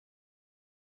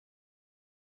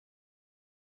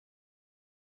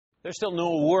There's still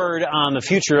no word on the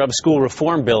future of a school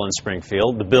reform bill in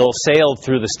Springfield. The bill sailed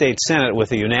through the state Senate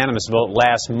with a unanimous vote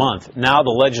last month. Now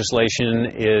the legislation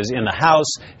is in the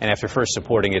House, and after first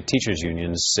supporting it, teachers'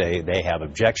 unions say they have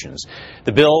objections.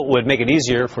 The bill would make it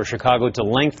easier for Chicago to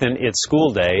lengthen its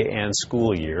school day and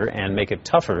school year and make it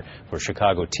tougher for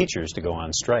Chicago teachers to go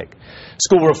on strike.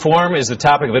 School reform is the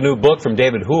topic of a new book from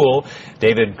David Houle.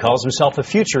 David calls himself a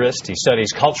futurist. He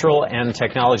studies cultural and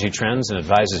technology trends and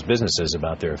advises businesses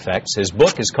about their effects. His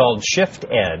book is called Shift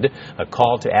Ed, a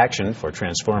call to action for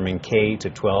transforming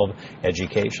K-12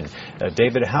 education.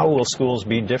 David, how will schools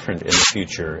be different in the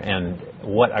future, and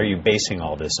what are you basing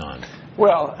all this on?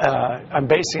 Well, I'm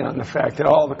basing it on the fact that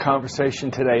all the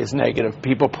conversation today is negative.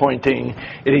 People pointing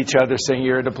at each other saying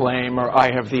you're to blame, or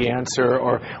I have the answer,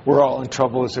 or we're all in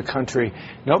trouble as a country.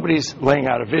 Nobody's laying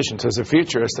out a vision. So as a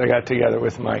futurist, I got together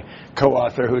with my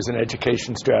co-author, who's an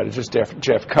education strategist,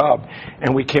 Jeff Cobb,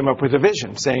 and we came up with a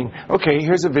vision saying, okay,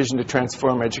 here's a vision to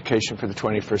transform education for the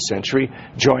 21st century.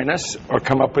 Join us or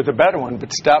come up with a better one,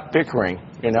 but stop bickering,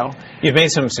 you know? You've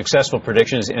made some successful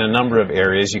predictions in a number of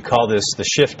areas. You call this the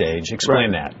shift age.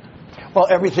 Explain that. Well,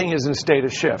 everything is in a state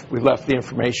of shift. We left the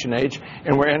information age,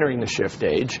 and we're entering the shift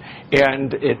age,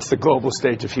 and it's the global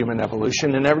stage of human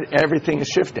evolution, and everything is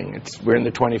shifting. We're in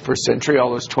the 21st century.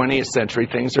 All those 20th century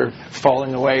things are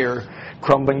falling away or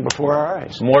crumbling before our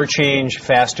eyes. More change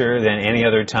faster than any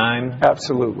other time?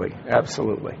 Absolutely,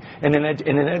 absolutely. And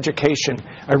in education,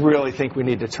 I really think we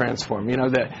need to transform. You know,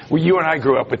 you and I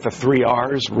grew up with the 3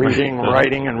 R's, reading,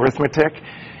 writing, and arithmetic.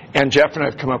 And Jeff and I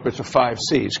have come up with the 5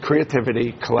 C's: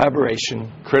 creativity,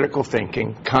 collaboration, critical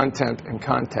thinking, content, and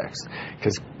context.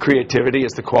 Because creativity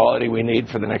is the quality we need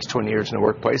for the next 20 years in the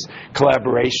workplace.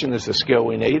 Collaboration is the skill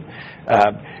we need.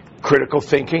 Critical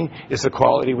thinking is the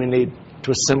quality we need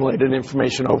to assimilate an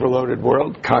information overloaded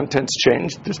world. Content's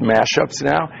changed. There's mashups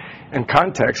now. And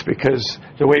context, because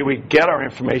the way we get our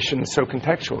information is so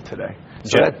contextual today.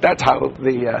 So that's how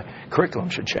the curriculum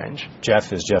should change.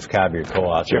 Jeff is Jeff Cobb, your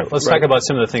co-author. Let's talk about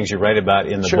some of the things you write about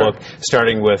in the book,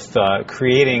 starting with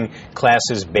creating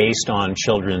classes based on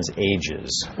children's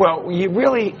ages. Well, you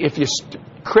really, if you're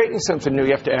creating something new,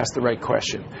 you have to ask the right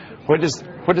question. What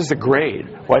is the grade?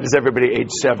 Why does everybody age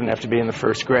 7 have to be in the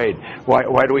first grade?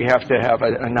 Why do we have to have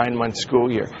a 9-month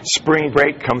school year? Spring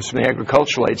break comes from the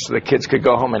agricultural age so the kids could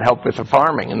go home and help with the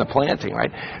farming and the planting,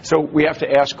 right? So we have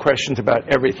to ask questions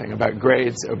about everything, about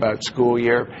grades, about school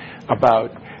year,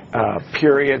 about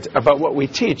periods, about what we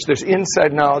teach. There's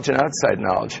inside knowledge and outside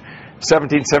knowledge.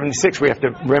 1776, we have to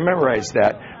memorize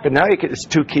that. But now it's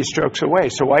 2 keystrokes away.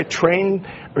 So why train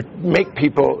or make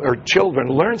people or children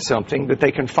learn something that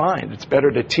they can find? It's better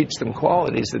to teach them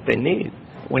qualities that they need.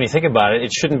 When you think about it,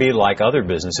 it shouldn't be like other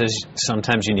businesses.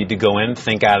 Sometimes you need to go in,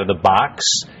 think out of the box,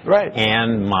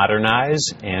 and modernize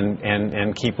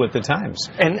and keep with the times.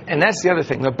 And that's the other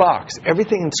thing, the box.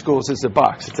 Everything in schools is a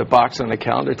box. It's a box on the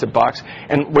calendar, it's a box.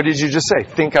 And what did you just say?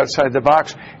 Think outside the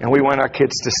box. And we want our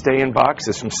kids to stay in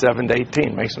boxes from 7 to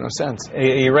 18. Makes no sense.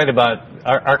 You write about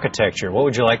architecture. What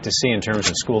would you like to see in terms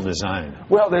of school design?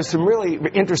 Well, there's some really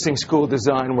interesting school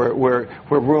design where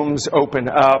rooms open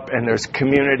up and there's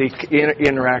community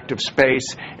interactive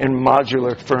space and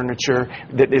modular furniture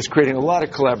that is creating a lot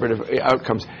of collaborative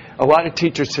outcomes. A lot of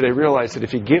teachers today realize that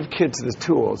if you give kids the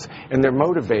tools and they're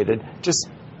motivated, just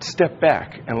step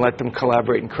back and let them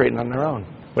collaborate and create on their own.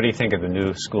 What do you think of the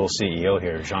new school CEO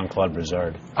here, Jean-Claude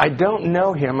Brizard? I don't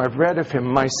know him. I've read of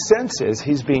him. My sense is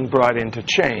he's being brought in to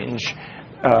change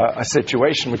a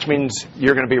situation, which means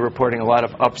you're going to be reporting a lot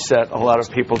of upset, a lot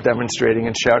of people demonstrating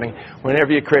and shouting.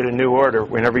 Whenever you create a new order,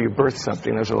 whenever you birth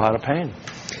something, there's a lot of pain.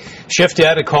 Shift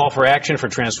Ed, a call for action for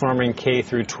transforming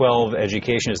K-12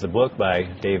 education is the book by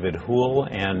David Houle,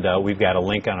 and we've got a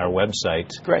link on our website.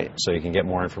 Great. So you can get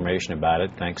more information about it.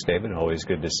 Thanks, David. Always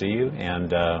good to see you,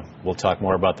 and we'll talk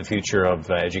more about the future of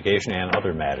education and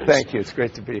other matters. Thank you. It's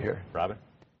great to be here. Robin?